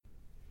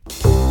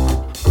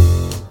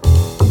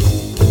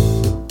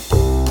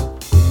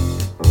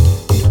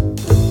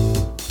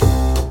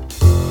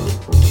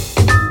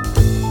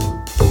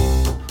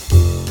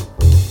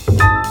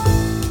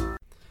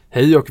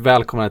Hej och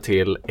välkomna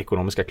till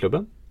Ekonomiska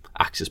Klubben,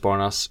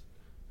 aktiespararnas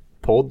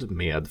podd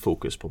med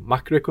fokus på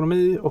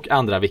makroekonomi och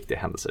andra viktiga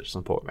händelser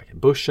som påverkar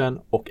börsen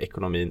och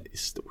ekonomin i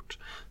stort.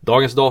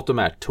 Dagens datum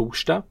är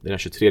torsdag, det är den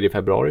 23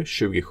 februari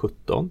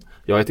 2017.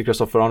 Jag heter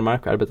Kristoffer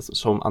Arnemark och arbetar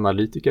som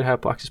analytiker här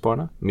på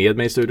Aktiespararna. Med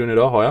mig i studion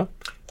idag har jag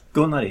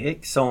Gunnar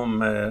Ek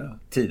som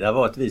tidigare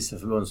varit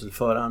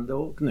viceförbundsordförande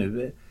och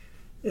nu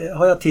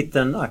har jag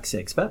titeln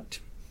aktieexpert.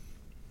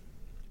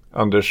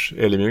 Anders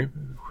Elimyr,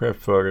 chef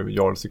för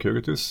Jarl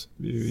Securities.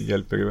 Vi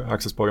hjälper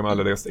aktiesparare med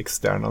alla deras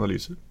externa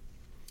analyser.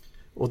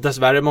 Och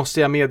dessvärre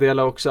måste jag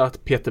meddela också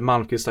att Peter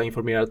Malmqvist har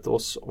informerat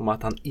oss om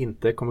att han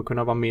inte kommer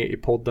kunna vara med i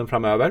podden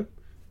framöver.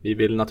 Vi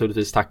vill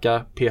naturligtvis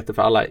tacka Peter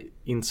för alla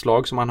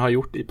inslag som han har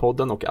gjort i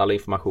podden och all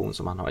information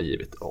som han har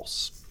givit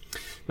oss.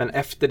 Men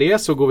efter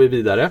det så går vi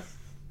vidare.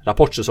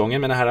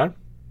 Rapportsäsongen, mina herrar.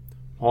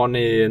 Har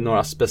ni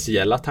några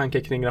speciella tankar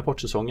kring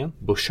rapportsäsongen?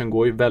 Börsen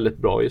går ju väldigt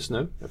bra just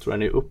nu. Jag tror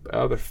den är upp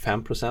över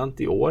 5%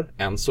 i år,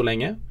 än så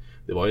länge.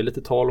 Det var ju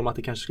lite tal om att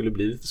det kanske skulle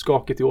bli lite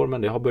skakigt i år,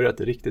 men det har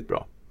börjat riktigt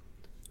bra.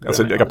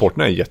 Alltså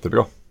rapporterna är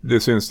jättebra. Det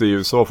syns i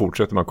USA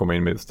fortsätter man komma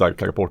in med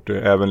starka rapporter.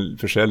 Även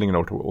försäljningen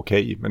har varit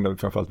okej, men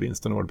framförallt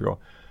vinsten har varit bra.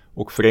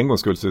 Och för en gångs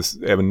skull så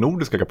är även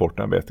nordiska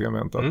rapporterna bättre än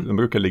väntat. De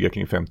brukar ligga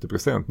kring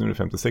 50%, nu är det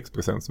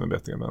 56% som är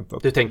bättre än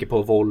väntat. Du tänker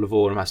på Volvo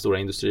och de här stora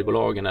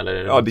industribolagen? Eller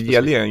ja, det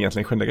gäller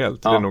egentligen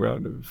generellt. Ja. Det är några,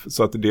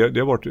 så att det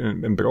har varit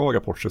en bra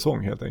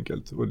rapportsäsong helt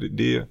enkelt. Och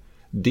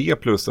det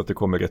plus att det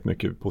kommer rätt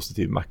mycket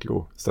positiv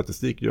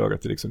makrostatistik gör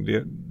att det liksom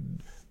det.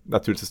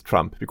 Naturligtvis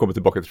Trump, vi kommer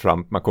tillbaka till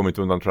Trump, man kommer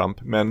inte undan Trump,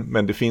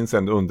 men det finns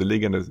ändå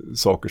underliggande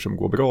saker som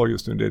går bra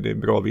just nu. Det är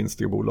bra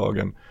vinster i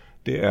bolagen,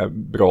 det är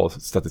bra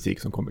statistik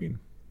som kommer in.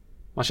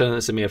 Man känner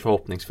sig mer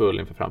förhoppningsfull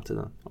inför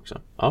framtiden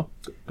också. Ja,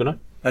 Gunnar?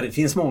 Ja, det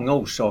finns många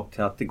orsaker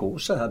till att det går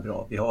så här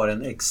bra. Vi har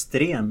en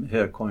extrem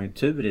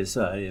högkonjunktur i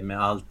Sverige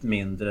med allt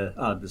mindre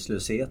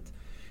arbetslöshet.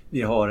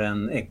 Vi har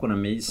en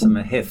ekonomi som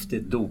är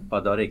häftigt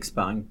dopad av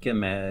Riksbanken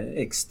med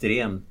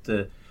extremt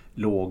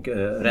låg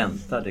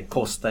ränta. Det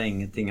kostar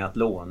ingenting att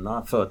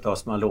låna. Företag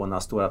som har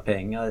lånat stora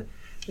pengar,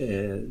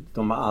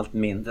 de har allt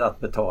mindre att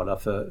betala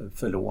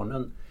för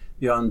lånen.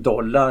 Vi har en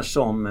dollar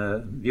som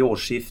vid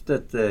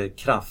årsskiftet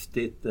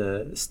kraftigt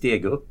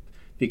steg upp,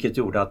 vilket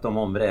gjorde att de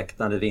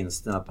omräknade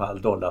vinsterna på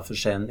all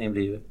dollarförsäljning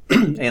blev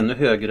ännu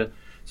högre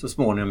så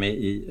småningom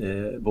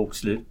i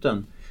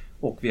boksluten.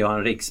 Och vi har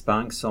en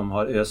riksbank som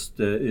har öst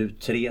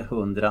ut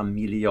 300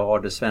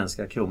 miljarder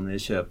svenska kronor i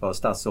köp av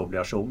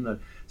statsobligationer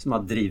som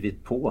har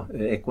drivit på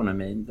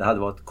ekonomin. Det hade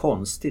varit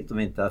konstigt om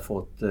vi inte hade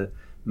fått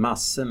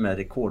massor med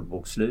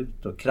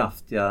rekordbokslut och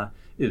kraftiga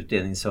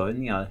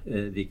utdelningshöjningar,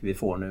 vilket vi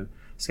får nu.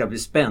 Det ska bli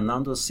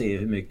spännande att se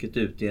hur mycket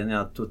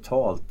utdelningar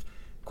totalt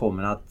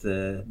kommer att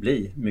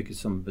bli. Mycket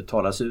som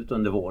betalas ut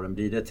under våren.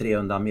 Blir det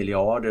 300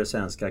 miljarder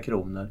svenska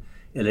kronor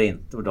eller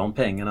inte? Och de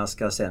pengarna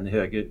ska sedan i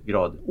hög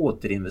grad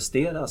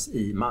återinvesteras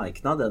i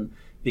marknaden.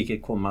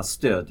 Vilket kommer att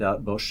stödja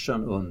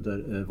börsen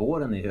under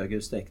våren i hög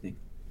utsträckning.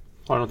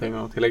 Har du någonting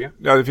att tillägga?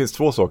 Ja, det finns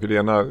två saker. Det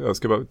ena, jag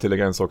ska bara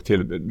tillägga en sak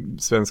till.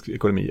 Svensk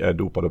ekonomi är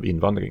dopad av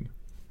invandring.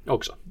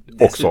 Också.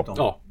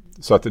 Ja.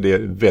 Så att det är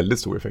väldigt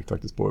stor effekt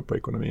faktiskt på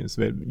ekonomin.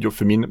 Så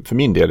för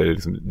min del är det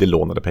liksom det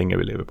lånade pengar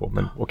vi lever på.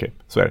 Men okej,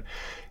 så är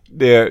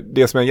det.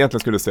 Det som jag egentligen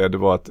skulle säga, det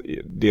var att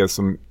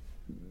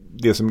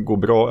det som går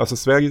bra, alltså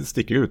Sverige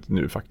sticker ut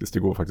nu faktiskt, det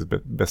går faktiskt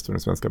bäst för den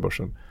svenska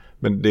börsen.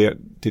 Men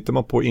tittar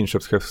man på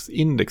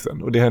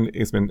inköpschefsindexen, och det är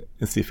liksom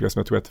en siffra som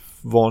jag tror att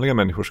vanliga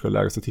människor ska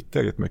lära sig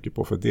titta rätt mycket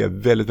på, för det är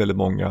väldigt, väldigt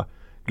många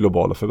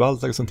globala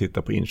förvaltare som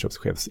tittar på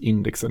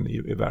inköpschefsindexen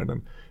i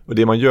världen. Och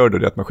det man gör då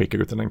är att man skickar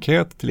ut en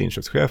enkät till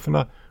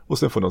inköpscheferna och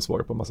sen får de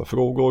svara på en massa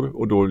frågor,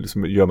 och då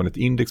liksom gör man ett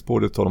index på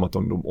det, talar om att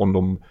om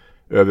de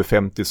över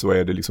 50 så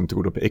är det liksom,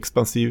 tror de på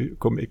expansiv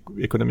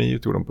ekonomi,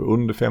 tror de på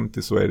under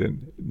 50 så är det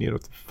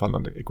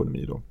nedåtfallande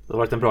ekonomi då. Det har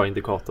varit en bra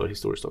indikator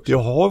historiskt också. Det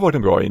har varit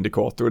en bra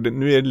indikator, och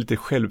nu är det lite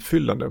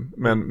självfyllande,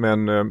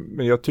 men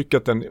jag tycker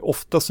att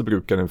ofta så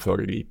brukar den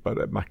föregripa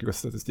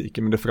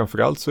makrostatistiken, men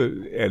framförallt så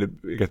är det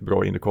rätt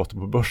bra indikator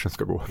på börsen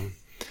ska gå.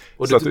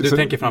 Och du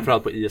tänker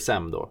framförallt på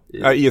ISM då?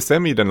 Ja,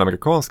 ISM är den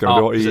amerikanska.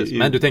 Ja,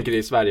 men du tänker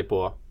i Sverige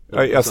på...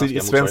 Alltså i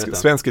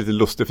svensk är lite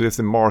lustigt, för det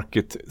är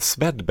Market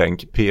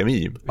Swedbank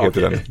PMI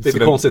heter den. Lite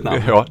konstigt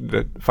namn. Ja,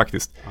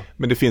 faktiskt. Ja.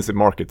 Men det finns i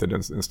Market,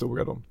 den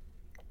stora då.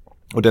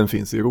 Och den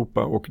finns i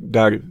Europa, och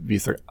där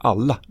visar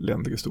alla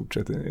länder i stort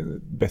sett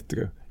en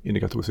bättre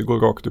indikator. Så det går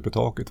rakt upp i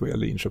taket vad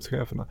gäller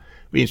inköpscheferna.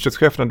 Och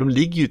inköpscheferna, de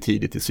ligger ju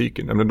tidigt i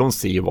cykeln. Men de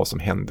ser vad som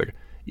händer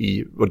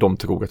i vad de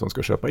tror att de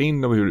ska köpa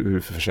in och hur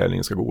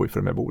försäljningen ska gå för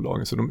de här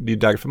bolagen. Så det är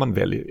därför man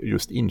väljer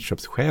just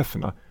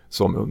inköpscheferna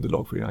som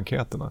underlag för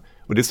enkäterna.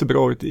 Och det ser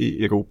bra ut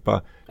i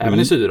Europa. Även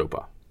i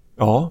Sydeuropa?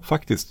 Ja,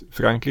 faktiskt.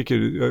 Frankrike,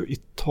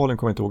 Italien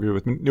kommer jag inte ihåg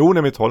huvudet.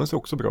 Men Italien ser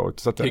också bra ut.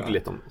 Så att,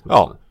 hyggligt.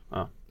 Ja.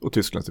 Och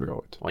Tyskland ser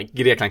bra ut. Och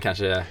Grekland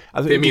kanske,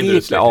 alltså, det är mindre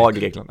utsläpp. Ja,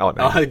 Grekland.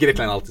 Ja,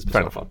 Grekland är alltid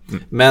speciellt fall.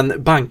 Men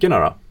bankerna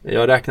då?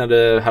 Jag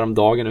räknade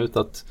häromdagen ut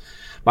att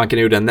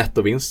Bankerna gjorde en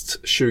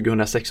nettovinst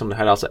 2016. Det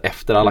här är alltså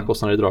efter alla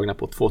kostnader dragna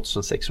på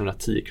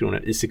 2610 kronor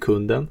i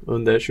sekunden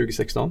under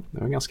 2016.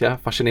 Det var ganska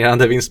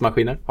fascinerande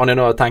vinstmaskiner. Har ni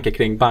några tankar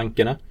kring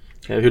bankerna?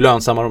 Hur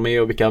lönsamma de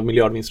är och vilka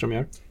miljardvinster de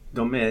gör?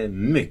 De är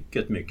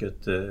mycket,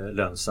 mycket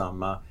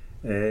lönsamma.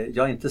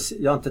 Jag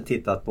har inte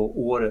tittat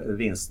på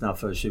vinsterna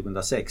för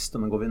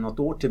 2016, men går vi något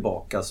år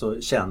tillbaka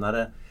så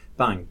tjänade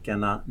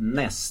bankerna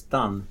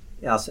nästan,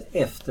 alltså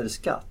efter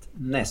skatt,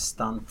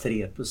 nästan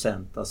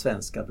 3% av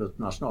svenska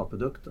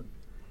bruttonationalprodukten.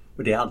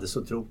 Och det är alldeles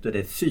otroligt. Det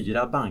är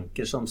 4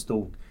 banker som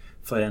stod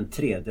för en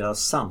tredjedel av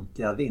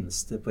samtliga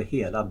vinster på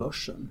hela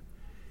börsen.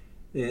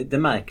 Det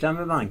märkliga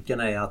med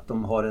bankerna är att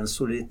de har en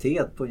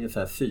soliditet på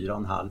ungefär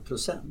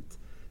 4,5%.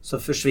 Så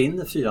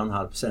försvinner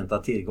 4,5%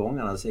 av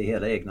tillgångarna, alltså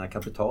hela egna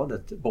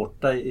kapitalet,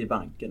 borta i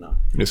bankerna.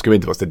 Nu ska vi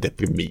inte vara så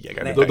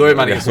deprimerade. Då är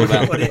man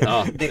insolvent.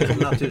 Det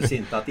kommer naturligtvis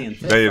inte att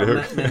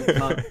inträffa.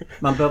 Men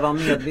man bör vara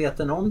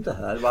medveten om det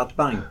här. Och att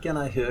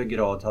bankerna i hög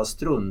grad har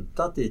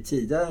struntat i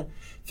tidigare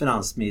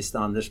finansminister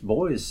Anders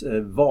Borgs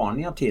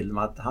varningar till dem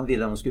att han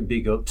ville att de skulle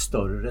bygga upp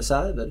större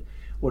reserver.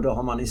 Och då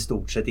har man i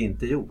stort sett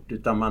inte gjort.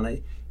 Utan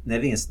när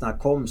vinsterna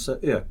kom så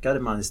ökade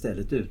man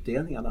istället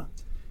utdelningarna.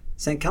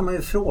 Sen kan man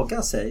ju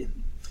fråga sig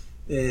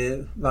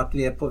vart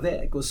vi är på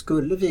väg, och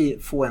skulle vi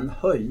få en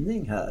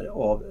höjning här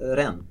av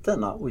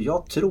räntorna, och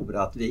jag tror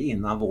att vi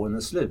innan våren är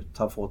slut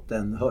har fått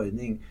en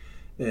höjning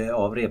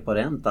av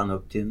reporäntan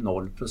upp till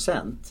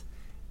 0%.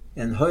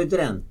 En höjd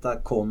ränta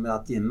kommer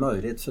att ge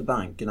möjlighet för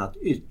bankerna att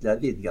ytterligare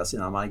vidga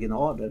sina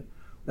marginaler.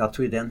 Jag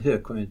tror i den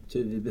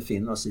högkonjunktur vi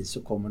befinner oss i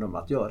så kommer de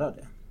att göra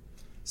det.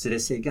 Så det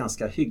ser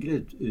ganska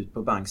hyggligt ut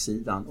på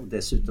banksidan, och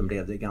dessutom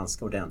blev det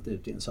ganska ordentligt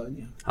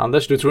utdelningshöjningar.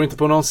 Anders, du tror inte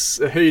på någon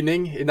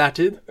höjning i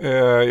närtid?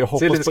 Jag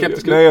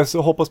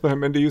hoppas på det,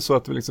 men det är ju så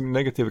att liksom,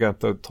 negativ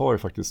ränta tar ju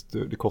faktiskt,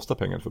 det kostar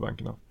pengar för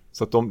bankerna.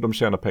 Så att de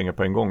tjänar pengar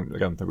på en gång,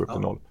 räntan går upp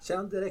till 0.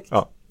 Tjänar direkt.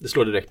 Ja. Det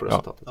slår direkt på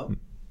resultatet. Ja.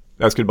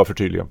 Jag skulle bara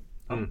förtydliga.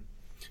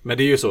 Men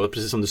det är ju så,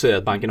 precis som du säger,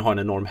 att banken har en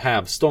enorm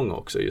hävstång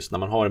också, just när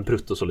man har en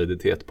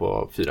bruttosoliditet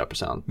på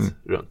 4%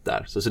 runt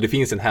där. Så det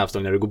finns en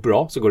hävstång, när det går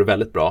bra så går det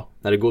väldigt bra.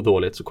 När det går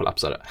dåligt så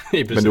kollapsar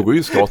det. Men då går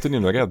ju staten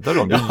in och räddar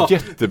dem. Det är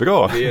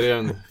jättebra. Det är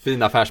en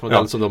fin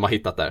affärsmodell som de har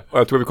hittat där. Och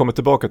jag tror vi kommer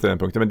tillbaka till den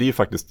punkten, men det är ju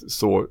faktiskt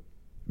så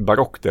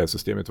barockt det här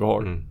systemet vi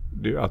har.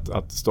 Det är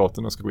att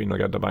staterna ska gå in och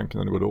rädda banken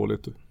när det går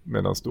dåligt.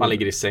 Man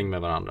ligger i säng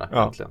med varandra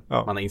egentligen.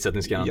 Man har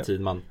insättningsgaranti,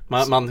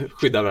 man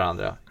skyddar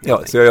varandra.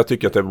 Ja, så jag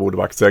tycker att det borde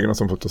vara aktieägarna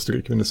som får ta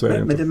stryk under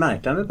Sverige. Men det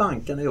märkliga med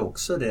bankerna är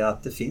också det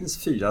att det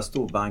finns 4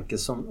 storbanker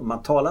som, om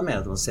man talar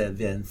med dem, säger att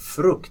vi är en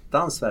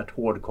fruktansvärt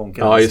hård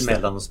konkurrens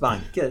mellan oss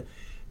banker.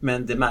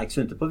 Men det märks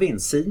ju inte på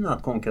vinstsidan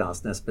att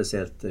konkurrensen är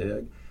speciellt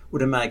hög. Och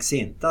det märks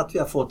inte att vi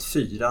har fått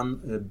 4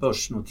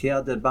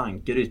 börsnoterade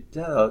banker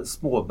ytterligare,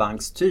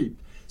 småbankstyp,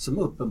 som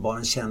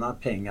uppenbarligen tjänar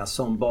pengar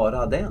som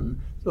bara den.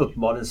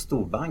 Uppenbarligen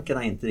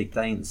storbankerna inte riktigt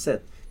har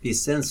insett.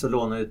 Visserligen så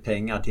lånar ut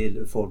pengar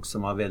till folk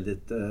som har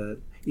väldigt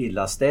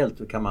illa ställt,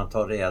 och kan man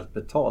ta rejält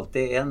betalt.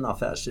 Det är en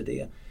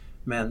affärsidé.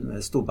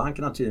 Men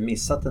storbankerna har tydligen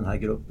missat den här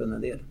gruppen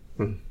en del.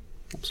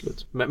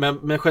 Absolut.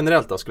 Men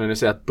generellt då, skulle ni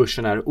säga att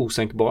börsen är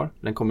osänkbar?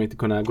 Den kommer inte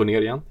kunna gå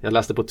ner igen. Jag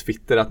läste på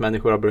Twitter att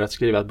människor har börjat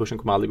skriva att börsen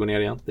kommer aldrig gå ner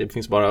igen. Det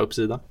finns bara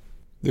uppsida.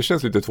 Det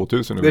känns lite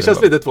 2000 nu. Det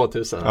känns lite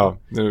 2000. Ja,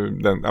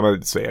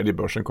 men så är det,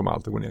 börsen kommer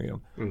alltid gå ner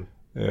igen.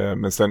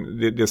 Men sen,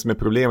 det som är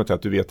problemet är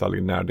att du vet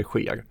aldrig när det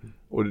sker.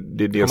 Och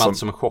det är det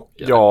som en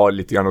chock. Eller? Ja,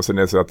 lite grann. Och sen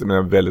är det så att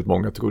väldigt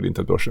många trodde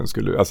inte att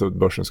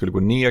börsen skulle gå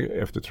ner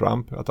efter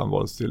Trump, att han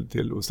valdes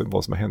till, och sen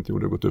vad som har hänt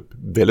gjorde det gått upp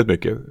väldigt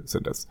mycket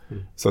sen dess.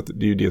 Så att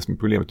det är ju det som är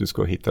problemet, du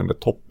ska hitta den där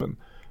toppen.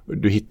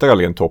 Du hittar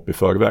aldrig en topp i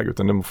förväg,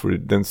 utan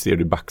den ser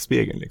du i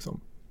backspegeln liksom.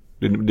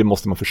 Det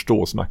måste man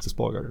förstå som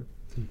aktiesparare.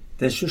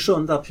 Den 27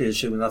 april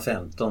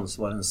 2015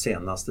 så var den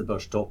senaste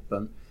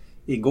börstoppen.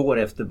 Igår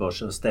efter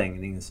börsens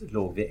stängning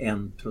låg vi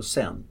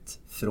 1%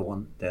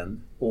 från den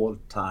all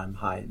time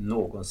high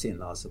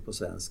någonsin, alltså på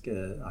svensk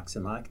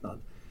aktiemarknad.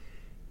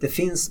 Det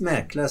finns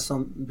mäklare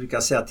som brukar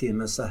säga till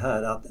mig så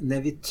här, att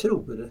när vi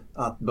tror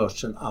att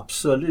börsen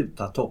absolut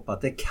har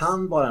toppat, det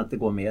kan bara inte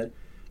gå mer,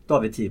 då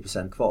har vi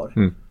 10%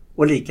 kvar.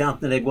 Och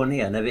likadant när det går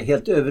ner, när vi är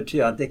helt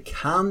övertygade att det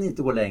kan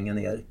inte gå längre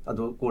ner, ja,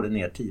 då går det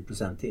ner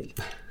 10% till.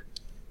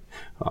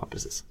 Ja,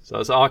 precis.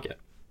 Så okej.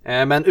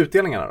 Men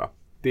utdelningarna då?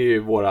 Det är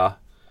ju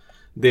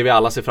det vi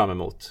alla ser fram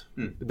emot.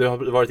 Du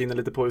har varit inne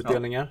lite på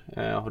utdelningar.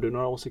 Har du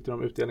några åsikter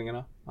om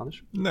utdelningarna,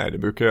 Anders? Nej,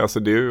 det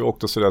är ju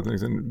också så att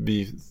liksom,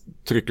 vi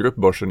trycker upp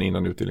börsen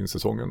innan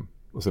utdelningssäsongen,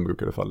 och sen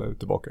brukar det falla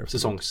tillbaka.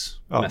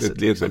 Säsongsmässigt. Ja,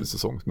 det är ett väldigt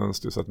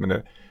säsongsmönster. Så att,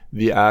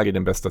 vi är i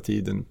den bästa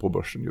tiden på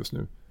börsen just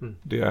nu.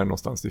 Det är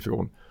någonstans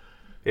ifrån.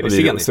 Är det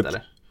senigt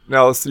eller?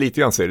 Ja, lite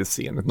grann så är det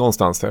senigt.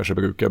 Någonstans här så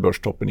brukar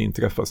börstoppen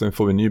inträffa. Sen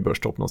får vi en ny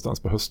börstopp någonstans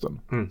på hösten.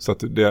 Så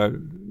att det är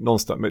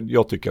någonstans, men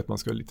jag tycker att man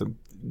ska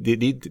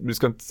du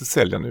ska inte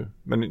sälja nu.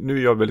 Men nu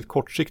är jag väldigt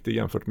kortsiktig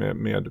jämfört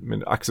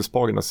med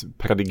aktiespararnas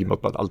paradigm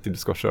att man alltid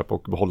ska köpa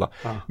och behålla.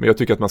 Men jag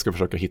tycker att man ska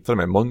försöka hitta de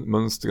här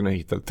mönstren och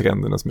hitta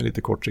trenderna som är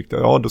lite kortsiktiga.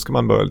 Ja, då ska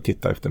man börja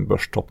titta efter en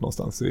börstopp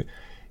någonstans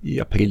i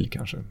april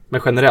kanske.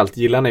 Men generellt,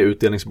 gillar ni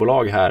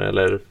utdelningsbolag här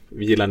eller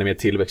gillar ni mer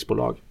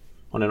tillväxtbolag?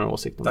 Har ni någon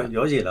åsikt om det?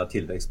 Jag gillar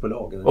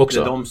tillväxtbolagen. Också?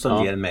 Det är de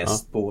som ger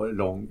mest på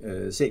lång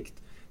sikt.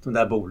 De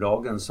där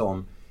bolagen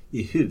som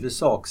i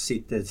huvudsak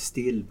sitter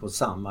still på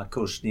samma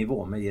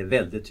kursnivå men ger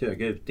väldigt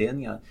höga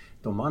utdelningar.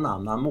 De har en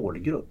annan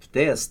målgrupp.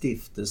 Det är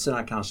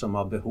stiftelserna kanske som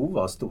har behov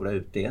av stora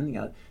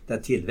utdelningar. Där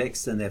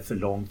tillväxten är för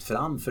långt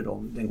fram för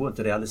dem. Den går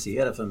inte att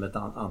realisera för ett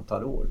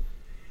antal år.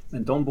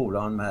 Men de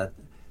bolagen med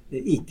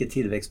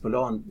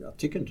icke-tillväxtbolag, jag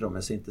tycker inte de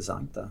är så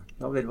intressanta.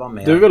 Jag vill vara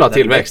med. Du vill ha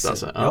tillväxt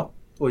alltså? Ja.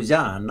 Och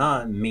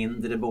gärna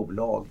mindre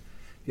bolag.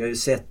 Vi har ju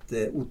sett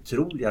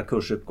otroliga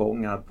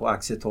kursuppgångar på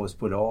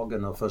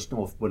aktietorgsbolagen och First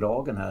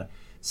North-bolagen här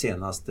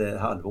senaste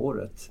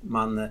halvåret.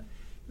 Man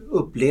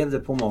upplevde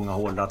på många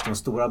håll att de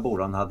stora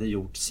bolagen hade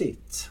gjort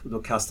sitt. Och då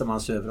kastar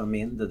man sig över de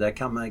mindre. Där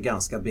kan man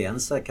ganska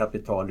begränsat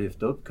kapital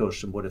lyfta upp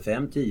kursen både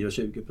 5, 10 och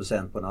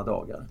 20% på några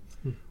dagar.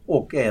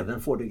 Och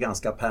även får det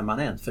ganska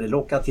permanent. För det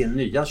lockar till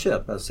nya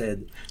köpare och säger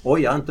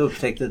oj, jag har inte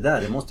upptäckt det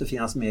där. Det måste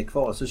finnas mer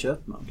kvar, så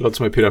köper man. Det låter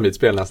som ett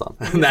pyramidspel nästan.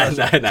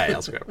 nej,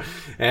 jag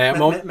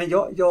skojar. Men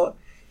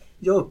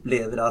jag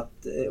upplever att,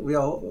 och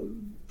jag har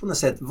på något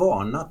sätt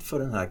varnat för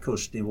den här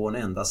kursnivån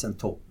ända sedan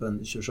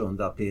toppen 27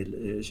 april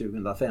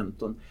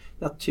 2015.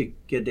 Jag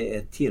tycker det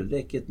är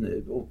tillräckligt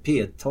nu och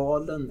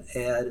P-talen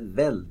är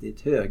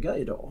väldigt höga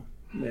idag.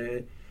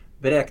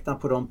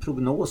 Beräknat på de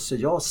prognoser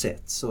jag har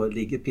sett så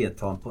ligger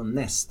P-talen på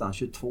nästan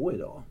 22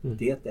 idag.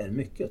 Det är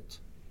mycket.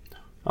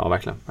 Ja,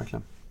 verkligen.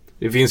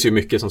 Det finns ju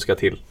mycket som ska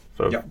till.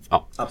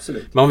 Ja,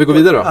 absolut. Men om vi går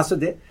vidare då? Alltså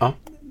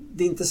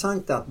det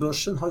intressanta är att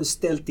börsen har ju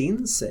ställt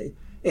in sig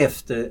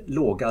efter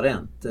låga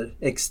räntor,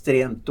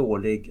 extremt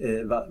dålig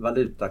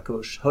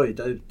valutakurs,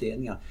 höjda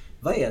utdelningar.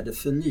 Vad är det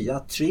för nya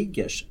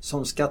triggers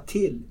som ska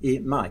till i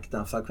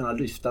marknaden för att kunna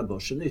lyfta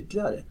börsen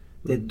ytterligare?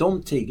 Det är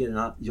de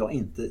triggerna jag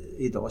inte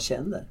idag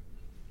känner.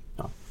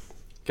 Ja.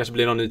 Kanske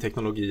blir någon ny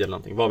teknologi eller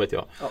någonting, vad vet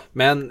jag. Ja.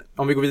 Men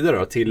om vi går vidare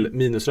då till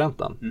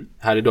minusräntan.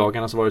 Här i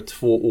dagarna så var det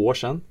 2 år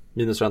sedan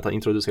minusräntan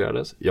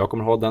introducerades. Jag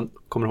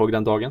kommer ihåg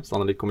den dagen.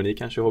 Sannolikt kommer ni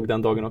kanske ihåg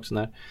den dagen också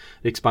när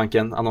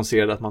Riksbanken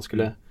annonserade att man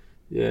skulle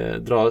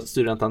dra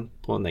styrräntan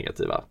på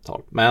negativa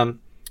tal. Men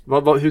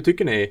hur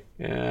tycker ni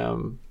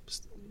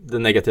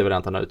den negativa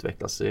räntan har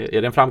utvecklats?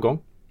 Är det en framgång?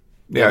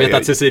 Jag vet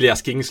att Cecilia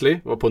Kingsley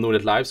var på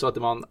Nordnet Live så att det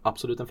var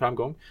absolut en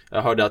framgång.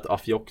 Jag hörde att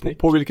Afjoknik...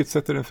 På vilket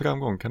sätt är det en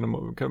framgång? Kan någon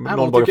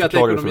hon bara tycker att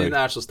förklara det för ekonomin mig?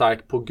 är så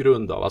stark på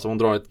grund av, alltså hon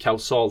drar ett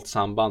kausalt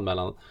samband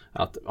mellan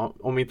att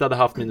om vi inte hade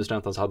haft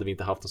minusräntan så hade vi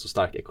inte haft en så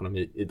stark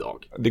ekonomi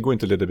idag. Det går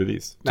inte att leda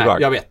bevis. Tyvärr. Nej,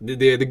 jag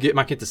vet.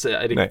 Man kan inte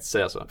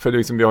säga så. För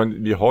liksom,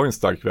 vi har en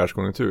stark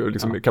världskonjunktur.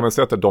 Liksom, kan man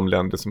säga att de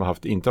länder som har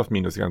inte haft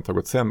minusränta har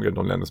gått sämre än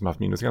de länder som har haft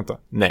minusränta?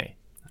 Nej.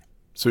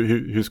 Så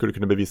hur skulle du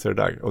kunna bevisa det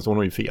där? Och så hon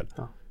har ju fel.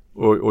 Ja.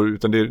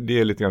 Utan det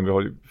är lite grann, vi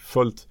har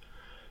följt,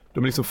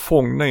 de är liksom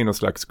fångna i någon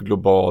slags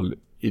global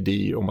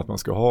idé om att man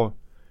ska ha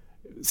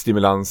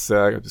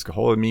stimulanser, att vi ska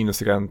ha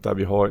minusränta,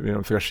 vi har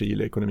en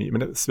fragil ekonomi.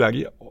 Men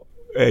Sverige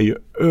är ju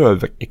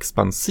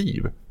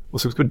överexpansiv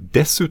och så ska vi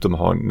dessutom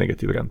ha en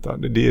negativ ränta.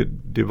 Det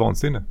är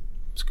vansinne.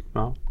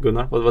 Ja,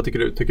 Gunnar, vad tycker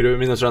du? Tycker du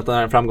minusräntan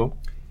är en framgång?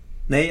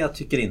 Nej, jag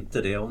tycker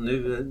inte det. Och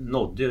nu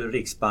nådde ju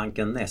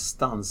Riksbanken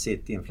nästan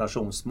sitt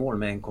inflationsmål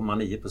med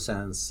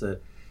 1,9%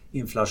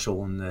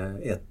 inflation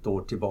 1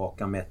 år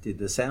tillbaka mätt i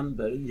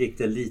december. Gick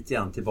det lite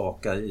grann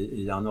tillbaka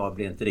i januari,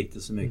 blev inte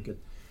riktigt så mycket.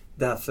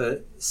 Därför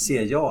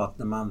ser jag att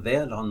när man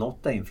väl har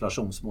nått det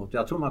inflationsmålet,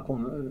 jag tror man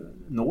kommer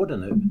nå det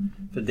nu,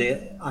 för det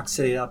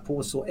accelererar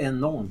på så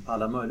enormt på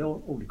alla möjliga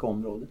olika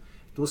områden,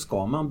 då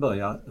ska man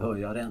börja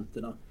höja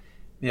räntorna.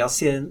 Men jag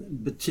ser en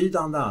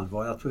betydande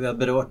allvar, jag tror vi har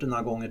berört det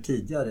några gånger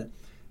tidigare,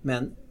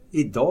 men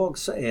idag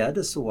så är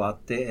det så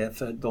att det är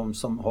för de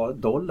som har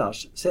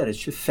dollars så är det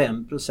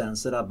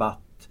 25% rabatt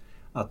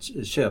att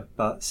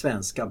köpa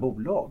svenska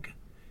bolag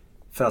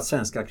för att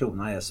svenska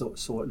kronan är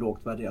så lågt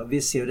värderad.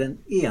 Vi ser den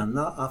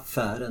ena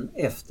affären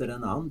efter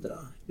den andra.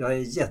 Jag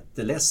är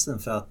jätteledsen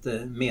för att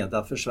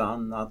Meda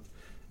försvann, att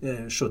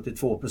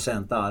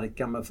 72%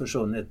 Arkam har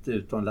försvunnit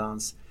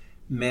utomlands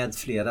med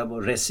flera,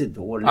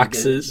 Residor,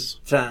 Axis,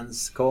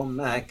 Transcom,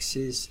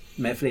 Axis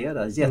med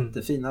flera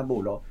jättefina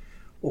bolag.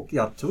 Och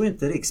jag tror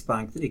inte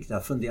Riksbanken riktigt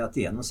har funderat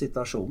igenom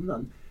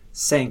situationen.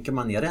 Sänker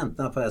man ner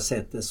räntorna på det här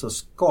sättet så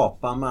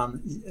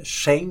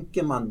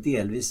skänker man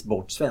delvis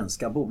bort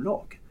svenska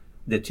bolag.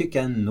 Det tycker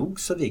jag är en nog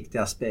så viktig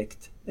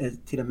aspekt.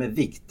 Till och med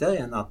viktigare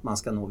än att man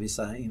ska nå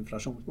vissa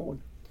inflationsmål.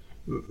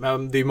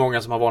 Men det är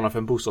många som har varnat för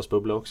en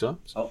bostadsbubbla också.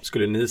 Ja.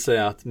 Skulle ni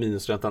säga att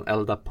minusräntan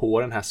eldar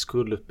på den här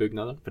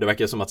skulduppbyggnaden? För det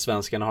verkar som att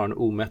svenskarna har en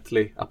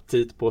omättlig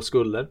aptit på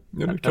skulder.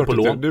 Ja, det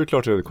är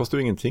klart att det kostar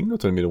ju ingenting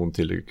att ta 1 miljon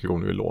till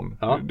kronor i lån.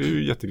 Ja. Det är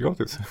ju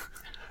jättegratis.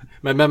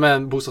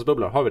 Men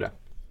bostadsbubblor, har vi det?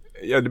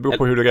 Ja, det beror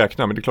på hur du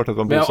räknar, men det är klart att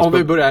man om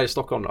vi börjar i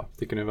Stockholm då,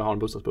 tycker ni vi har en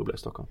bostadsbubbla i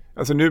Stockholm?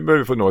 Alltså nu börjar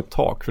vi få nå ett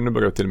tak, för nu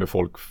börjar till och med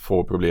folk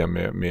få problem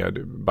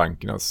med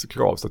bankernas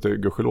krav. Så att det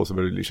gudskelov så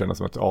börjar det kännas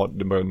som att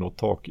det börjar nå ett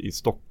tak i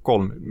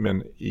Stockholm,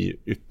 men i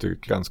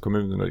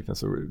yttergränskommunerna,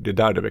 så det är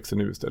där det växer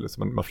nu istället.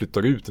 Så man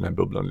flyttar ut den här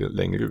bubblan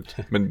längre ut.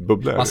 Men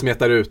man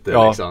smetar ut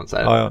det liksom, så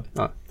här,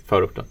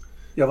 förorten.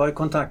 Jag var i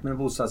kontakt med en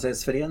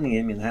bostadsrättsförening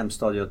i min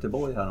hemstad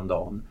Göteborg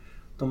häromdagen.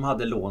 De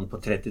hade lån på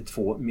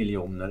 32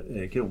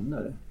 miljoner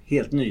kronor.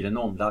 Helt nyligen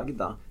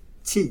omlagda.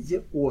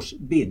 10 års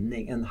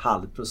bindning,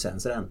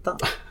 0,5% ränta.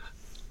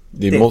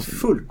 Det är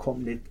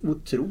fullkomligt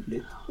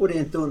otroligt. Och det är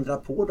inte undra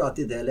på då att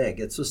i det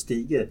läget så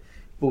stiger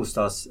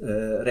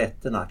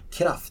bostadsrätterna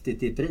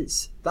kraftigt i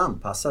pris. Det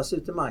anpassas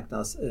ut till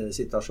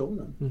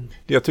marknadssituationen.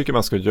 Det jag tycker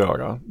man ska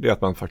göra, det är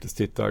att man faktiskt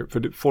tittar,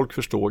 för folk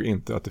förstår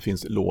inte att det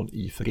finns lån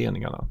i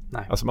föreningarna.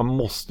 Nej. Alltså man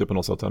måste på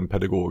något sätt ha en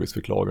pedagogisk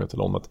förklaring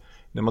till om att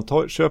när man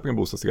köper en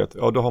bostadsrätt,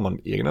 ja då har man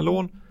egna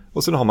lån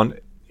och sen har man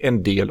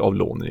en del av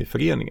lånen i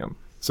föreningen.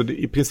 Så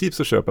i princip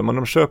så köper man, om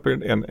man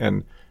köper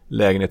en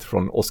lägenhet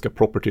från Oscar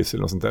Properties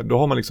eller något sånt där, då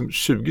har man liksom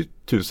 20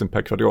 000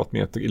 per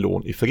kvadratmeter i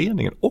lån i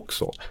föreningen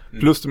också.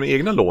 Plus de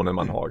egna lånen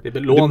man har. Det är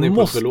belåning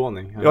på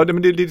belåning. Ja, det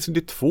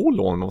är 2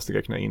 lån man måste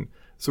räkna in.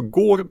 Så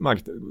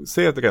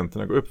säg att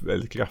räntorna går upp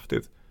väldigt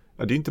kraftigt.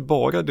 Ja, det är inte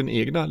bara den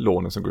egna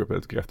lånen som går upp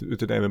väldigt kraftigt,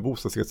 utan även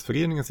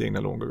bostadsrättsföreningens egna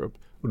lån går upp.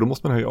 Och då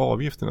måste man höja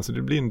avgifterna, så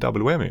det blir en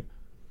double whammy.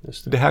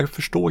 Det här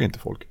förstår inte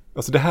folk.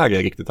 Alltså det här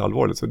är riktigt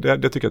allvarligt. Så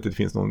det tycker jag att det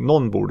finns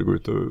någon borde gå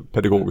ut och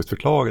pedagogiskt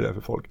förklara det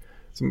för folk.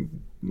 Så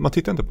man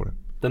tittar inte på det.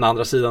 Den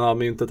andra sidan av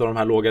myntet av de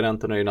här låga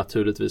räntorna är ju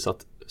naturligtvis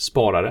att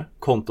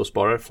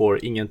kontosparare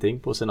får ingenting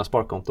på sina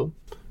sparkonton.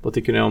 Vad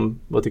tycker ni om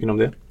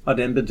det? Ja,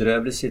 det är en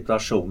bedrövlig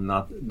situation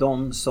att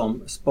de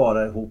som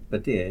sparar ihop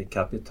ett eget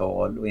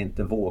kapital och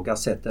inte vågar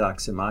sätta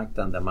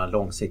aktiemarknaden där man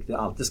långsiktigt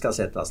alltid ska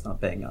sätta sina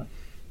pengar,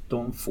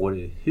 de får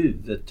i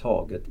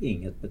huvudtaget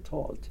inget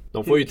betalt.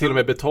 De får ju till och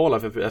med betala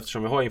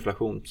eftersom vi har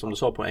inflation som du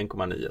sa på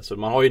 1,9. Så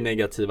man har ju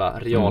negativa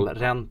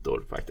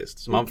realräntor faktiskt.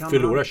 Så man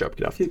förlorar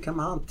köpkraft. Hur kan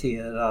man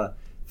hantera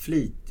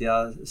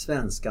flitiga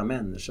svenska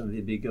människor som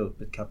vill bygga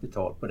upp ett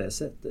kapital på det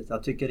sättet?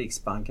 Jag tycker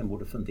Riksbanken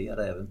borde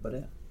fundera även på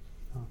det.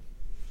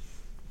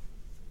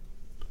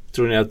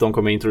 Tror ni att de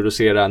kommer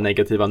introducera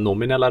negativa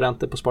nominella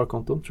räntor på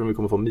sparkonton? Tror ni vi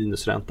kommer få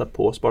minusränta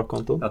på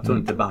sparkonton? Jag tror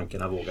inte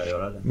bankerna vågar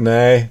göra det.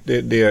 Nej,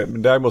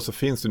 däremot så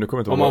finns det. Nu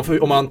kommer inte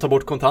om man tar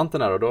bort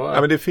kontanterna då?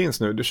 Ja, men det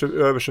finns nu.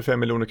 Du över 25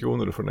 miljoner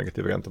kronor du får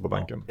negativ ränta på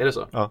banken. Är det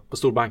så? Ja. På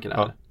storbankerna?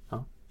 Ja. Eller?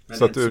 Ja. Men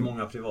det är inte så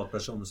många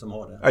privatpersoner som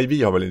har det. Nej,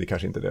 vi har väl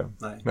kanske inte det.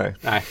 Nej.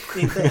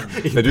 Inte än.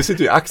 Men du sitter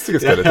ju i aktier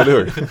istället, eller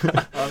hur? Ja,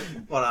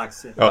 bara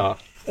aktier. Ja.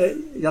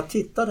 Jag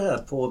tittade här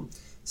på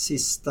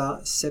sista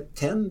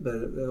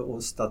september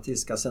och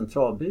Statistiska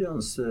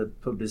centralbyråns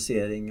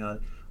publiceringar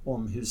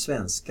om hur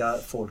svenska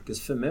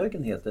folkets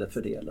förmögenheter är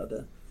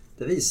fördelade.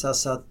 Det visar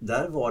sig att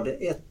där var det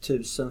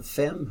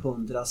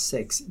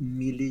 1506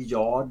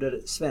 miljarder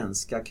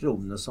svenska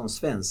kronor som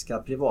svenska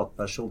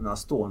privatpersoner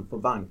stående på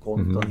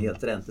bankkonton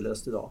helt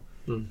räntelöst idag.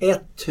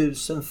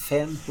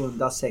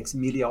 1506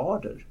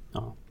 miljarder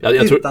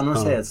utan någon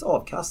sägs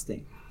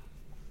avkastning.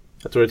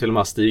 Jag tror det till och med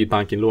har stigit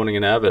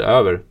bankinlåningen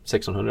över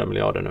 1600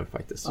 miljarder nu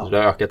faktiskt. Så det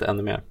har ökat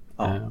ännu mer.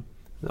 Ja,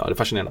 det är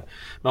fascinerande.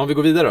 Men om vi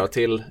går vidare då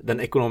till den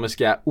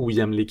ekonomiska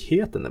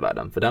ojämlikheten i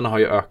världen. För den har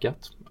ju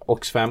ökat.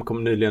 Oxfam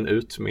kom nyligen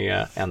ut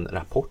med en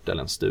rapport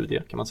eller en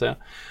studie kan man säga.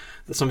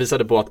 Som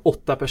visade på att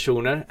 8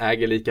 personer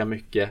äger lika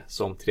mycket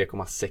som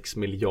 3,6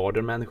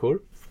 miljarder människor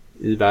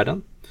i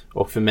världen.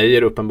 Och för mig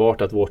är det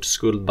uppenbart att vårt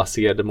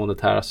skuldbaserade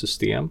monetära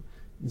system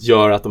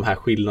gör att de här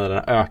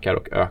skillnaderna ökar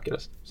och ökar.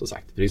 Så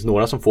sagt. Det finns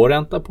några som får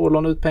ränta på att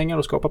låna ut pengar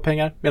och skapa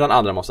pengar, medan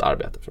andra måste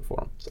arbeta för att få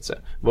dem. Så att säga.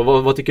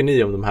 Vad tycker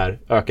ni om de här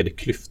ökade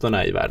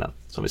klyftorna i världen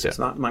som vi ser?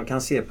 Så man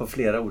kan se på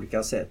flera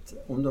olika sätt.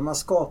 Om de har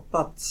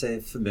skapat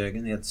sig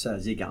förmögenhet så här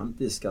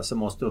gigantiska så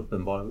måste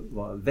uppenbarligen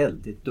vara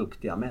väldigt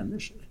duktiga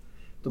människor.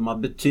 De har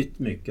betytt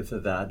mycket för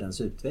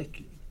världens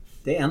utveckling.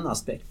 Det är en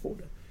aspekt på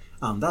det.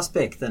 Andra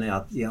aspekten är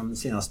att genom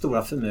sina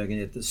stora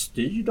förmögenheter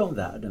styr de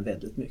världen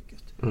väldigt mycket.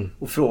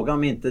 Och fråga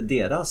om inte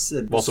deras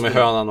beslut, vad som är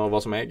hönan och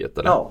vad som är ägget?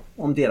 Eller? Ja,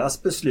 om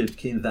deras beslut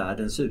kring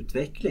världens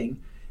utveckling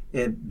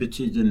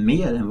betyder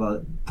mer än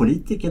vad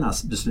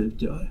politikernas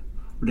beslut gör.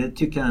 Och det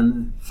tycker jag är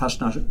en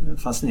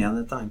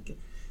fascinerande tanke.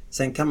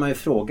 Sen kan man ju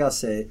fråga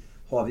sig,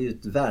 har vi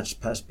ett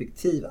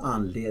världsperspektiv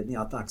anledning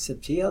att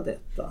acceptera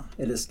detta?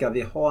 Eller ska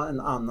vi ha en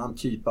annan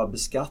typ av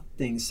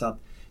beskattning så att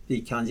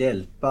vi kan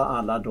hjälpa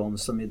alla de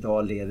som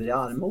idag lever i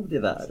armod i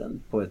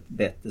världen på ett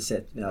bättre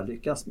sätt vi har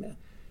lyckats med?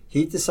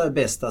 Hittills har det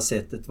bästa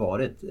sättet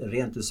varit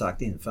rent ut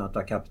sagt införandet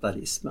av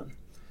kapitalismen.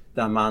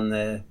 Där man,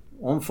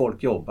 om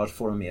folk jobbar så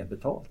får de mer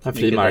betalt. En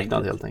fri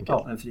marknad helt enkelt.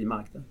 Ja, en fri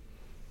marknad.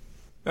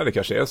 Ja, det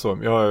kanske är så.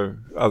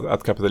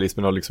 Att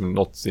kapitalismen har liksom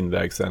nått sin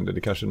vägs ände.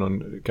 Det kanske är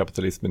någon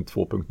kapitalismen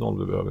 2.0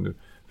 vi behöver nu.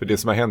 För det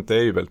som har hänt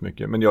är ju väldigt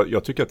mycket. Men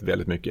jag tycker att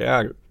väldigt mycket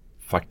är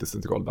faktiskt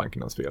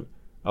centralbankernas fel.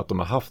 Att de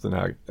har haft den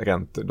här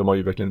räntan. De har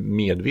ju verkligen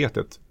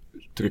medvetet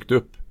tryckt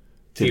upp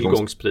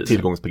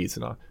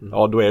tillgångspriserna.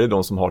 Ja, då är det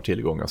de som har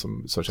tillgångar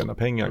som tjänar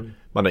pengar.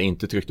 Man har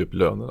inte tryckt upp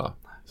lönerna.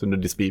 Så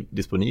de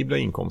disponibla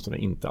inkomsterna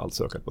inte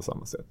alls ökat på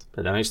samma sätt.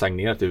 Den har ju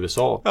stagnerat i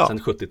USA sedan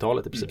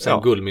 70-talet i princip,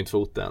 sen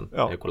guldmyntfoten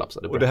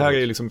kollapsade. Och det här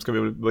är liksom, ska vi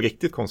vara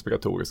riktigt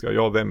konspiratoriska?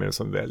 Ja, vem är det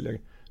som väljer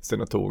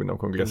senatorerna och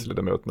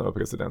kongressledamöterna och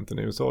presidenten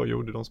i USA?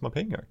 Jo, det är de som har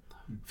pengar.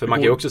 För man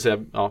kan ju också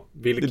säga,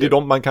 det är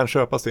de man kan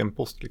köpa sig en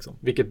post liksom.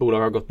 Vilket bolag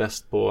har gått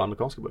bäst på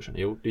amerikanska börsen?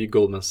 Jo, det är ju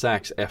Goldman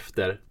Sachs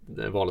efter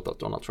valet av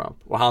Donald Trump.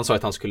 Och han sa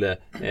att han skulle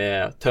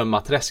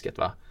tömma träsket,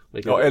 va?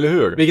 Eller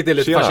hur? Vilket är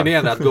lite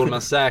fascinerande att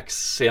Goldman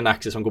Sachs är en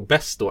aktie som går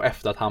bäst då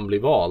efter att han blir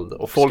vald.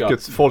 Och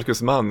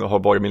Folkets man har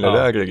bara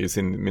miljardärer i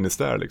sin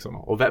ministär liksom.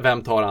 Och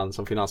vem tar han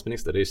som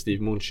finansminister? Det är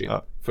Steve Mnuchin,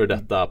 för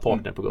detta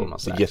partner på Goldman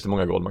Sachs. Det är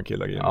jättemånga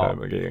Goldman-killar i den här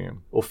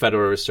regeringen. Och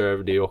Federal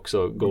Reserve, det är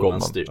också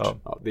Goldman-styrt.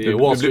 Det är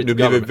Wall Street. Nu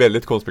blir vi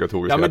väldigt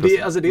konspiratoriska. Ja, men det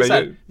är så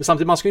här, men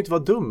samtidigt, man ska ju inte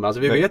vara dum.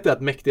 Alltså, vi vet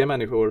att mäktiga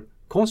människor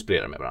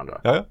konspirerar med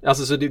varandra. Ja.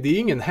 Alltså, så det är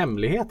ingen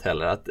hemlighet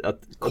heller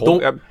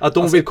att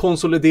de vill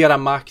konsolidera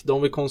makt,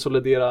 de vill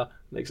konsolidera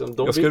liksom,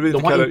 de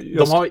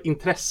har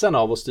intressen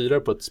av att styra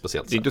på ett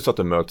speciellt sätt. Det är inte så att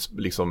de möts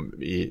liksom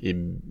i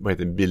vad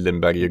heter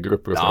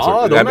Bilderberger-grupper och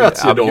ja, de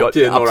möts ju dock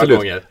några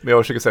gånger. Men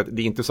jag försöker säga att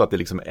det är inte så att det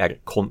liksom är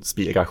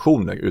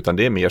konspirationer, utan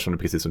det är mer som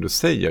precis som du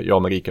säger. Ja,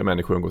 men rika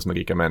människor umgås med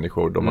rika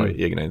människor, de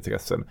har egna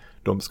intressen,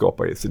 de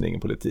skapar sin egen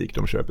politik,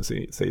 de köper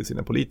sig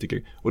sina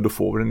politiker, och då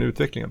får vi den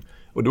utvecklingen.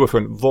 Och då är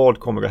frågan, vad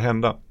kommer att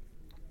hända?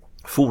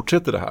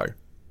 Fortsätter det här?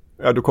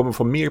 Ja, då kommer vi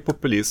få mer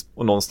populism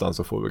och någonstans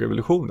så får vi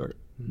revolutioner.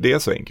 Det är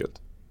så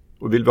enkelt.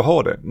 Och vill vi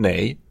ha det?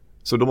 Nej.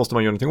 Så då måste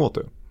man göra någonting åt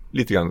det.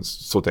 Lite grann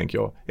så tänker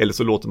jag. Eller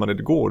så låter man det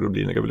gå och då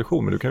blir det en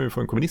revolution. Men då kan vi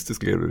få en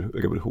kommunistisk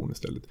revolution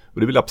istället. Och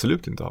det vill jag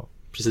absolut inte ha.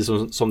 Precis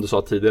som du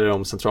sa tidigare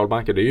om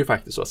centralbanker. Det är ju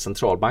faktiskt så att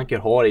centralbanker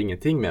har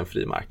ingenting med en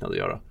fri marknad att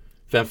göra.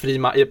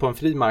 För på en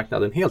fri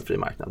marknad, en helt fri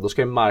marknad, då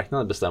ska ju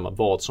marknaden bestämma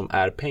vad som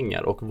är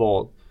pengar och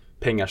vad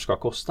pengar ska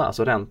kosta,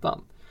 alltså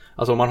räntan.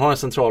 Alltså om man har en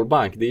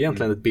centralbank, det är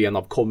egentligen ett ben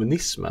av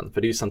kommunismen,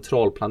 för det är ju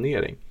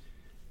centralplanering.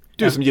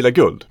 Du som gillar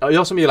guld. Ja,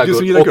 jag som gillar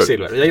guld och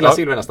silver. Jag gillar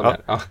silver nästan mer.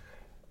 Ja.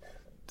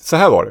 Så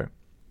här var det.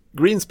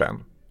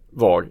 Greenspan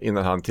var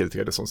innan han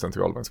tillträdde som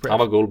centralbankschef. Han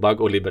var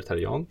goldbug och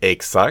libertarian.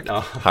 Exakt.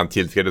 Ja. Han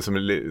tillträdde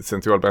som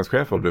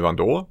centralbankschef. Vad blev han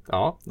då?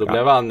 Ja, då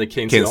blev han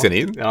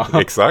Keynesian. Ja.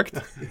 Exakt.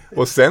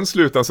 Och sen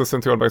slutade han som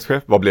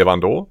centralbankschef. Vad blev han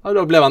då? Ja,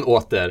 då blev han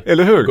åter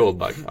Eller hur?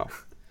 Goldbug. Ja.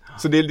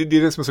 Så det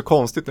är det som är så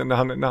konstigt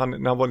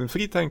när han var en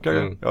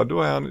fritänkare. Ja,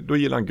 då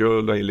gillar han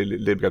guld och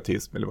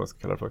liberalism, eller vad ska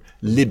kalla det för.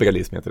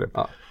 Liberalism heter det.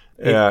 Ja.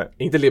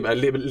 Inte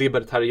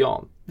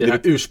libertarian. Det är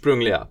det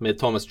ursprungliga med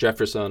Thomas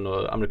Jefferson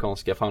och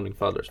amerikanska founding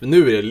fathers. Men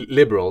nu är det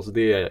liberals,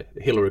 det är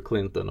Hillary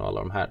Clinton och alla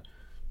de här.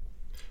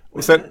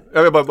 Och sen,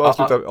 jag vill bara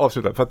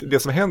avsluta. För att det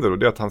som händer då,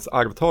 det är att hans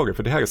arvtagare,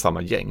 för det här är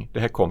samma gäng, det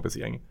här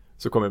kompisgäng,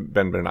 så kommer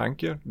Ben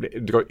Bernanke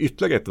dra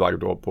ytterligare ett varv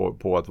då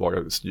på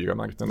att styra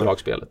marknaden.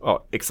 Dragspelet.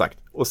 Ja, exakt.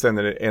 Och sen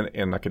är det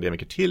en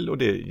akademiker till, och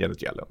det är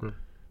Janet Yellen.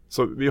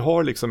 Så vi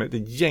har liksom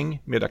ett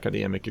gäng med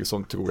akademiker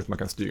som tror att man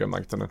kan styra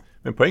marknaden.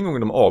 Men på en gång när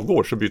de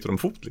avgår så byter de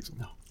fot liksom.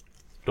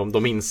 Ja.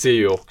 De inser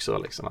ju också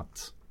liksom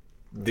att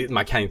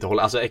man kan inte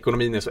hålla, alltså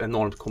ekonomin är så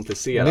enormt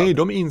komplicerad. Nej,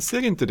 de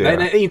inser inte det.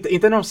 Nej,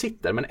 inte när de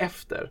sitter, men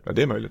efter. Ja,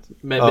 det är möjligt.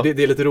 Men det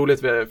är lite roligt,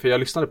 för jag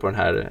lyssnade på den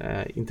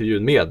här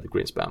intervjun med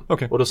Greenspan.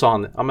 Okay. Och då sa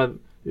han, ja, men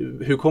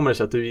hur kommer det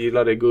sig att du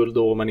gillade guld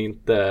då, men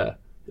inte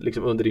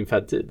liksom under din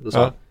Fed-tid? Då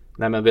sa han,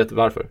 nej, men vet du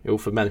varför? Jo,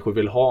 för människor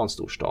vill ha en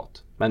stor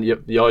stat. Men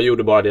jag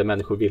gjorde bara det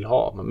människor vill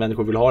ha. Men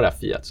människor vill ha det här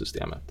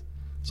fiat-systemet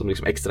som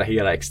liksom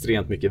extraherar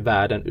extremt mycket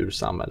värden ur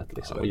samhället.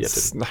 Liksom, och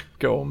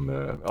snacka om...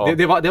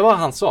 Det var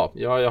han sa.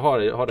 Jag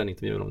har den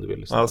intervjun om du vill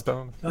lyssna. Ja,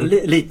 spännande. En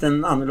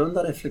liten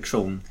annorlunda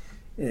reflektion.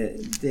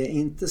 Det är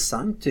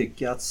intressant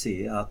tycker jag att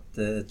se att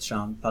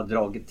Trump har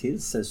dragit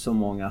till sig så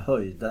många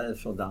höjdare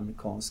från det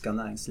amerikanska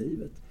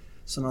näringslivet.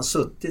 Som har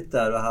suttit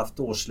där och haft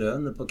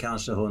årslöner på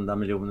kanske $100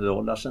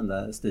 miljoner sen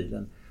där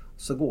stilen.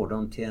 Så går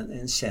de till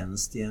en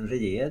tjänst i en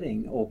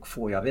regering och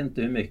får, jag vet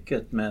inte hur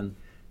mycket, men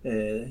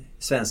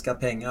svenska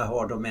pengar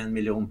har de 1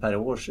 miljon per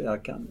år, så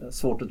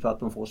svårt att tro att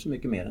de får så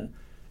mycket mer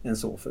än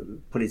så, för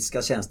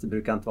politiska tjänster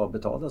brukar inte vara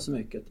betalda så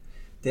mycket.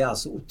 Det är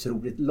alltså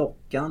otroligt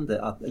lockande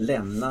att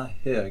lämna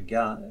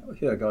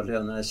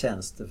högavlönade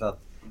tjänster för att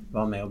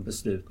vara med och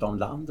besluta om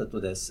landet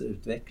och dess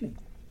utveckling.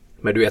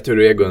 Men du vet hur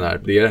det är,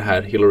 Gunnar. Det är det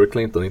här Hillary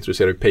Clinton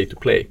introducerar pay to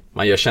play.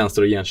 Man gör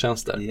tjänster och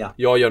gentjänster. Ja.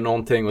 Jag gör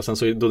någonting och sen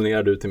så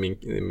donerar du till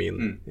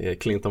min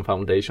Clinton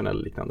Foundation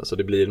eller liknande. Så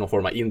det blir någon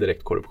form av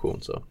indirekt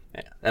korruption. Så.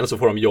 Eller så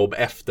får de jobb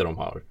efter de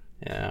har.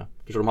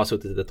 Förstår, de har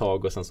suttit ett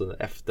tag och sen så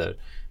efter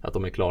att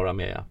de är klara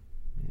med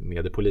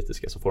det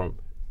politiska så får de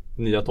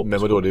nya toppar. Men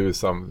vadå, det är ju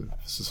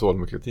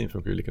socialdemokratin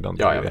funkar ju likadant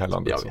i det här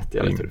landet.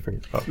 Jag vet hur det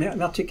funkar. Men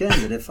jag tycker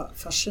ändå det är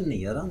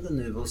fascinerande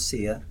nu att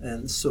se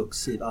en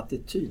successiv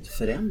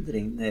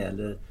attitydförändring när det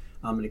gäller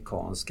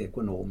amerikansk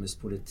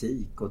ekonomisk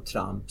politik och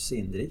Trumps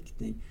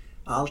inriktning.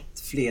 Allt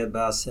fler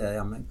börjar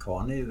säga att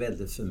Khan är ju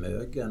väldigt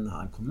förmögen.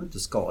 Han kommer inte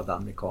skada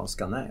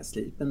amerikanska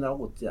näringsliv med några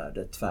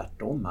åtgärder.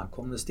 Tvärtom, han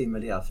kommer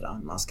stimulera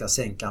fram. Man ska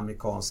sänka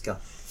amerikanska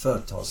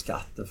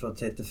företagsskatter från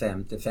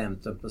 35 till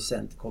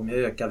 15%. Kommer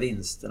öka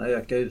vinsterna,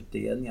 öka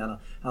utdelningarna.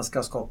 Han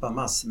ska skapa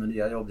massor med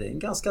nya jobb. Det är en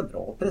ganska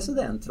bra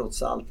president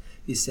trots allt.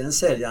 Visserligen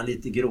säljer han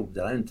lite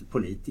grodare, han är inte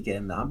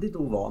politiker, men han blir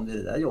ovan vid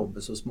det där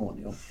jobbet så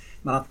småningom.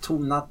 Man har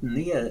tonat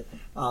ner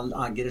all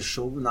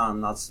aggression och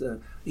annat,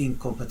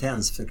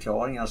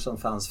 inkompetensförklaringar som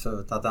fanns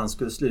förut, att han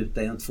skulle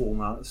sluta inom 2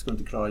 månader, skulle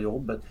inte klara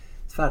jobbet.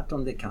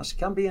 Tvärtom, det kanske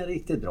kan bli en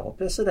riktigt bra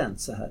president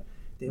så här.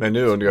 Men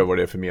nu undrar jag vad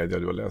det är för media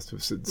du har läst.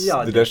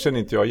 Ja, det där känner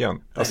inte jag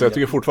igen. Alltså jag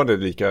tycker fortfarande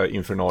det är lika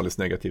infernaliskt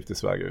negativt i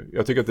Sverige.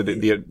 Jag tycker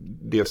att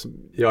det som...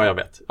 Ja, jag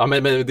vet. Ja,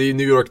 men det är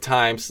New York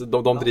Times,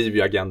 de driver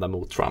ju agenda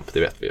mot Trump, det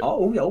vet vi ju.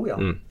 Ja.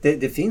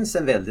 Det finns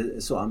en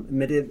väldigt så,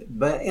 men det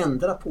börjar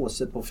ändra på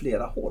sig på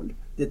flera håll.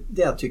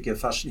 Det jag tycker är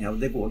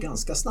fascinerande, det går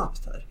ganska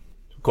snabbt här.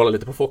 Kolla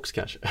lite på Fox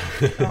kanske.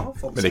 Ja,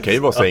 Fox. Men det kan ju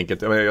vara så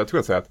enkelt. Jag tror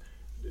att säga att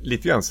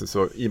lite grann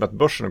så, i och med att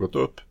börsen har gått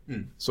upp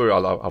så har ju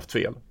alla haft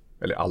fel.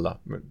 Eller alla,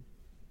 men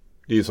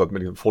det är ju så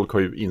att folk har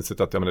ju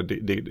insett att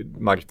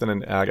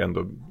marknaden är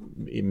ändå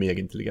mer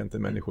intelligent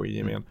än människor i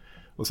gemen.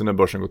 Och sen när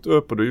börsen gått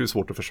upp, och då är det ju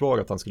svårt att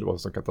försvara att han skulle vara en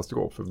sån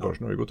katastrof, för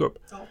börsen har ju gått upp.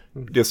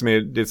 Det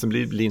som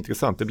blir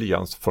intressant, det blir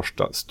hans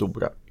första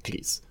stora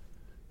kris.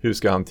 Hur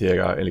ska han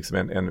hantera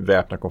en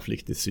väpnad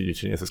konflikt i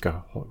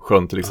Sydkinesiska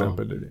sjön till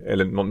exempel,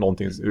 eller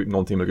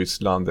någonting med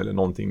Ryssland, eller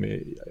någonting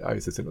med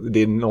ISIS. Det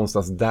är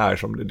någonstans där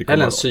som det kommer.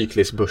 Eller en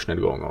cyklisk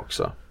börsnedgång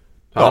också.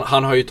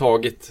 Han har ju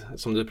tagit,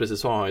 som du precis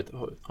sa,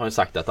 har ju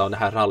sagt att det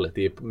här rallet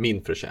är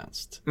min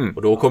förtjänst.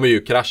 Och då kommer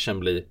ju kraschen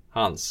bli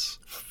hans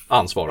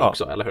ansvar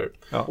också, eller hur?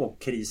 Ja.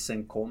 Och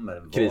krisen kommer.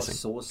 Var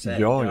så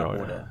säkra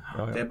på det.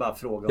 Ja. Det är bara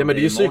fråga om det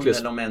är imorgon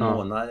eller om en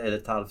månad eller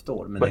ett halvt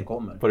år, men den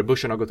kommer. För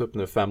börsen har gått upp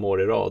nu 5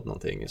 år i rad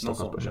någonting i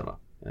Stockholmsbörsen, va?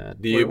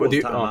 Det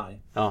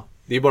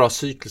är ju bara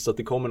cykliskt att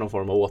det kommer någon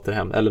form av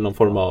återhämtning eller någon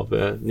form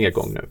av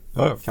nedgång nu,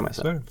 kan man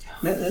säga.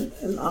 Men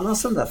en annan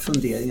sån där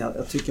fundering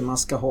jag tycker man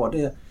ska ha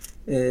det.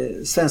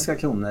 Svenska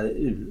kronor är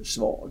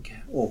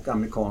ursvag och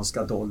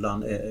amerikanska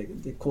dollarn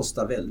det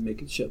kostar väldigt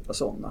mycket att köpa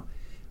sådana.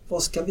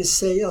 Vad ska vi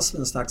säga som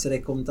en slags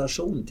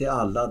rekommendation till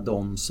alla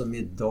de som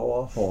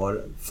idag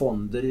har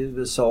fonder i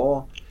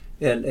USA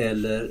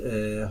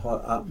eller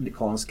har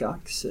amerikanska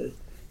aktier?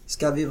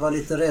 Ska vi vara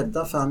lite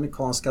rädda för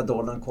amerikanska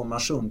dollarn kommer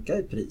att sjunka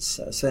i pris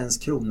här?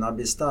 Svensk krona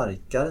blir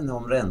starkare när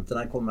om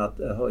räntorna kommer att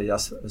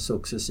höjas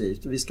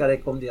successivt. Vi ska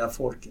rekommendera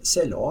folk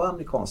sälja av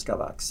amerikanska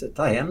aktier.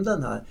 Ta hem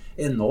den här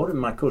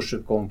enorma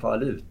kursuppgång på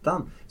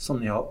valutan som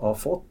ni har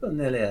fått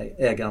när ni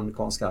äger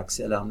amerikanska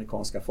aktier eller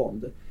amerikanska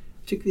fonder.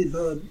 Tycker vi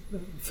bör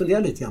fundera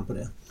lite grann på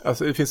det.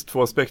 Alltså det finns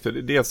 2 aspekter.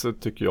 Dels så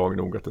tycker jag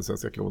nog att den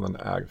svenska kronan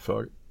är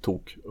för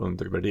tok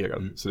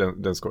undervärderad. Så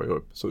den ska ju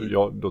upp. Så det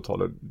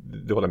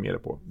håller jag med dig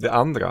på. Det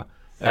andra...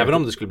 Även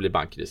om det skulle bli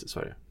bankkris i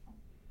Sverige.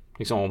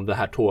 Liksom om det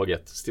här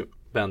tåget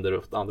vänder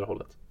åt andra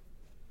hållet.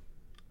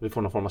 Vi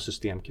får någon form av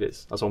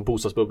systemkris. Alltså om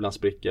bostadsbubblan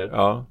spricker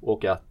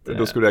och att...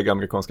 Då skulle jag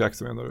amerikanska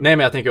aktier, menar du? Nej,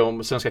 men jag tänker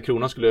om svenska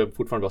kronan skulle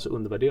fortfarande vara så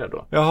undervärderad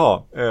då.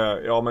 Jaha,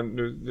 ja men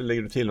nu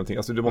lägger du till någonting.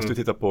 Alltså du måste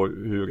titta på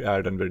hur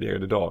är den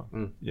värderad idag.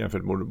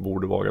 Jämfört med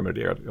borde vara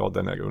värderad. Ja,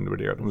 den är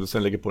undervärderad. Om du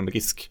sen lägger på en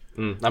risk.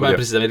 Nej, men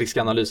precis, den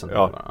riskanalysen.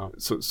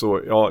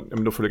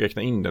 Men då får du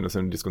räkna in den och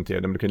sen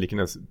diskontera den. Men du kan lika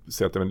gärna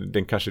säga att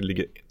den kanske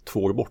ligger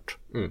 2 år bort.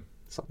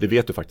 Det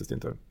vet du faktiskt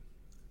inte.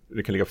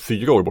 Det kan ligga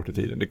 4 år bort i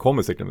tiden. Det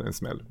kommer säkert en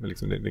smäll. Men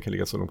det kan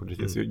ligga så långt bort i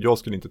tiden. Så jag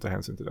skulle inte ta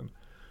hänsyn till den.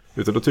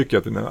 Utan då tycker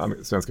jag att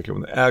den svenska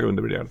kronan är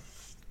undervärderad.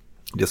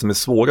 Det som är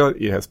svårare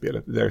i det här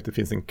spelet är att det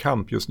finns en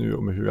kamp just nu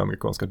om hur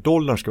amerikanska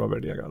dollarn ska vara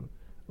värderad.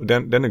 Och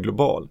den är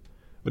global.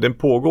 Och den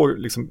pågår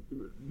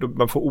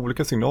man får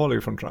olika signaler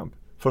från Trump.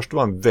 Först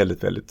var han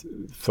väldigt, väldigt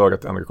för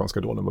att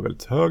amerikanska dollarn var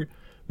väldigt hög.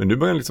 Men nu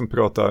börjar han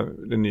prata,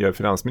 den nya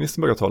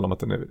finansministern börjar tala om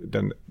att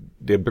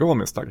det är bra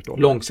med en stark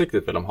dollar.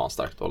 Långsiktigt vill de ha en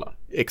stark dollar.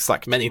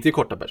 Exakt. Men inte i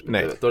korta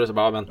perspektivet. Nej. Då är det så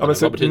bara, vänta,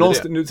 vad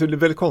betyder det? Nu är det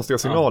väldigt konstiga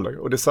signaler.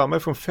 Och detsamma är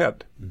från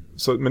Fed.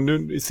 Men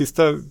nu i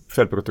sista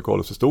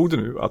Fed-protokollet så stod det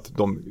nu att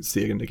de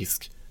ser en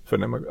risk för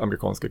den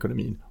amerikanska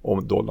ekonomin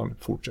om dollarn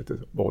fortsätter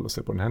behålla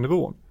sig på den här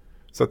nivån.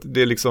 Så att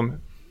det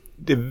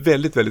är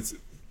väldigt, väldigt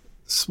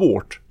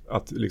svårt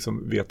att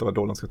veta vad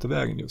dollarn ska ta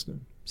vägen just nu.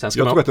 Jag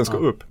tror att den ska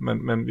upp,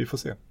 men vi får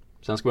se.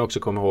 Sen ska man också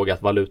komma ihåg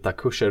att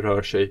valutakurser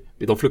rör sig,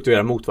 de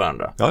fluktuerar mot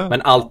varandra. Ja.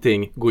 Men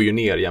allting går ju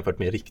ner jämfört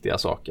med riktiga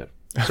saker.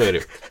 Så är det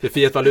ju. För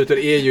fiatvalutor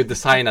är ju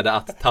designade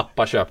att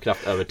tappa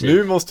köpkraft över tid.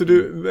 Nu måste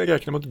du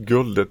räkna mot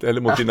guldet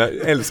eller mot dina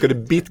älskade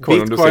bitcoin.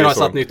 Bitcoin har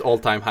satt nytt all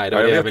time high.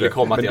 Jag ville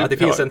komma till. Det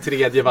finns en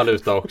tredje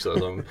valuta också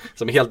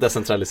som är helt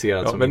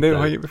decentraliserad. Ja, men det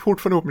har ju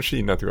fortfarande ihop med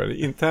Kina, tror jag.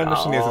 Interna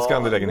kinesiska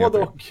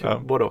angelägenheter.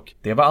 Både och.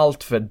 Det var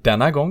allt för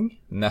denna gång.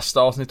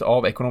 Nästa avsnitt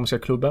av Ekonomiska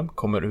klubben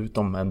kommer ut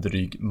om en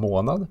dryg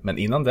månad. Men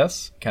innan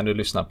dess kan du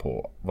lyssna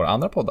på våra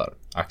andra poddar.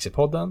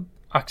 Aktiepodden,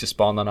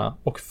 Aktiespanarna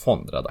och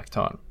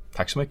Fondredaktören.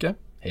 Tack så mycket.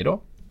 Hej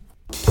då!